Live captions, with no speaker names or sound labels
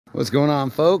What's going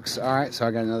on, folks? All right, so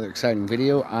I got another exciting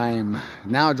video. I'm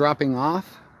now dropping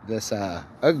off this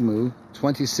UGMU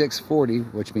 2640,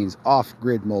 which means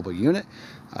off-grid mobile unit.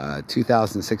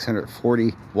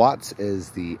 2,640 watts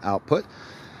is the output.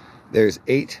 There's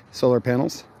 8 solar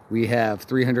panels. We have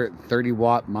 330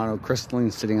 watt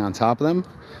monocrystalline sitting on top of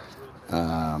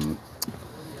them.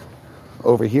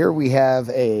 Over here we have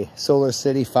a Solar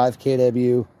City 5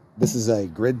 kW. This is a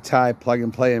grid tie plug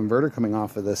and play inverter coming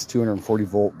off of this 240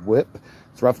 volt whip.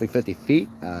 It's roughly 50 feet.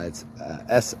 It's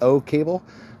SO cable,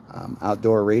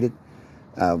 outdoor rated.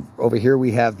 Over here we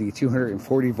have the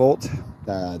 240 volt.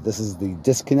 This is the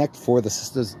disconnect for the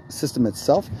system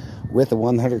itself with a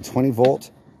 120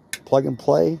 volt plug and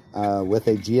play with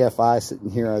a GFI sitting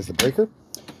here as the breaker.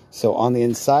 So on the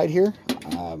inside here,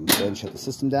 go ahead and shut the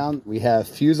system down. We have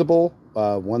fusible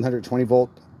 120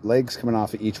 volt legs coming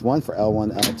off of each one for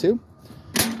L1, L2.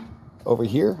 Over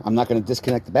here, I'm not going to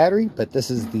disconnect the battery, but this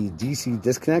is the DC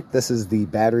disconnect. This is the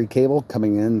battery cable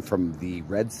coming in from the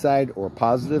red side or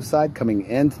positive side, coming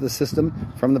into the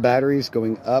system from the batteries,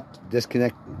 going up,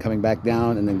 disconnect, coming back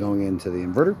down, and then going into the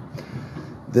inverter.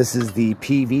 This is the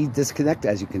PV disconnect,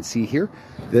 as you can see here.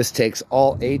 This takes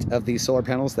all 8 of these solar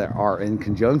panels that are in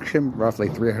conjunction. Roughly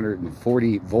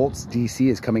 340 volts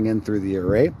DC is coming in through the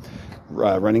array.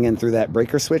 Running in through that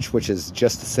breaker switch, which is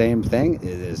just the same thing. It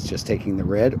is just taking the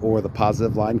red or the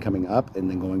positive line coming up and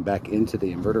then going back into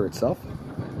the inverter itself.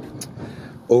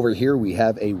 Over here we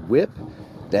have a whip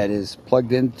that is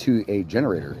plugged into a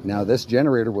generator. Now this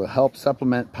generator will help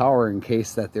supplement power in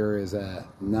case that there is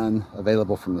none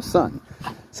available from the sun.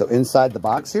 So inside the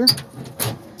box here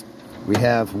we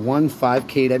have one 5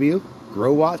 kW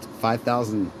grow watt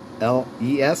 5000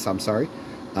 LES, I'm sorry,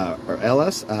 or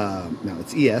LS, no,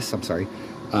 it's ES, I'm sorry,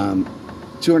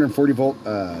 240 volt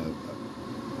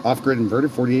off-grid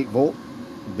inverted 48 volt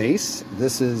base.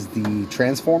 This is the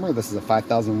transformer. This is a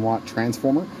 5,000 watt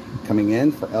transformer coming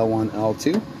in for L1,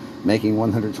 L2, making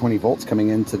 120 volts coming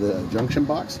into the junction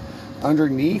box.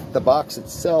 Underneath the box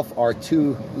itself are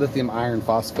 2 lithium iron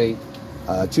phosphate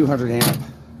 200 amp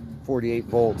 48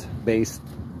 volt base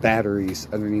batteries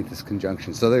underneath this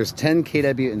conjunction. So there's 10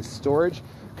 kW in storage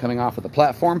coming off of the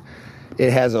platform.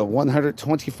 It has a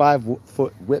 125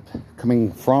 foot whip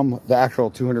coming from the actual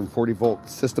 240 volt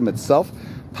system itself,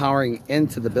 powering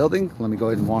into the building. Let me go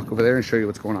ahead and walk over there and show you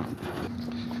what's going on.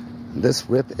 This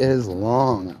whip is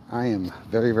long. I am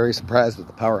very, very surprised with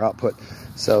the power output.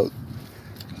 So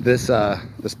this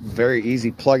very easy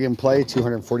plug and play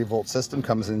 240 volt system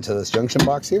comes into this junction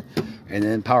box here and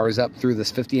then powers up through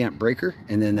this 50 amp breaker,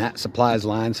 and then that supplies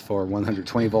lines for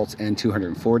 120 volts and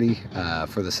 240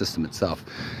 for the system itself.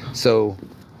 So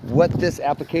what this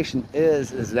application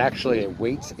is actually a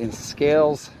weights and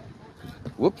scales,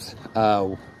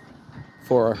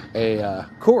 for a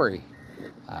quarry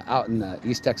out in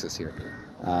East Texas here.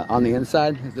 On the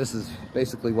inside, this is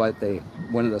basically what they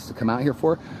wanted us to come out here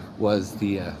for, was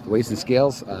the weights and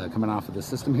scales coming off of the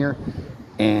system here.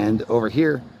 And over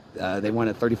here, they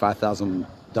wanted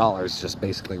 $35,000 just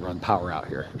basically run power out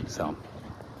here. So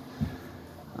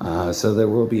there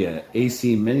will be an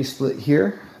AC mini split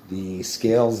here. The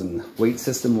scales and weight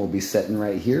system will be sitting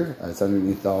right here. It's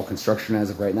underneath all construction as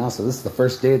of right now. So this is the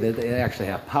first day that they actually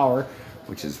have power,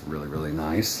 which is really, really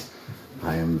nice.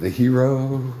 I am the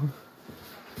hero.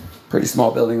 Pretty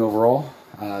small building overall,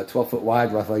 12 foot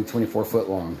wide, roughly 24 foot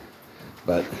long.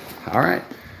 But all right,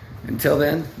 until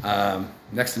then,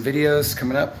 next videos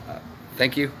coming up.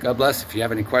 Thank you, God bless. If you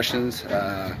have any questions,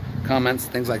 comments,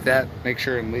 things like that, make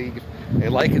sure and leave a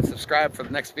like and subscribe for the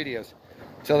next videos.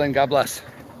 Until then, God bless.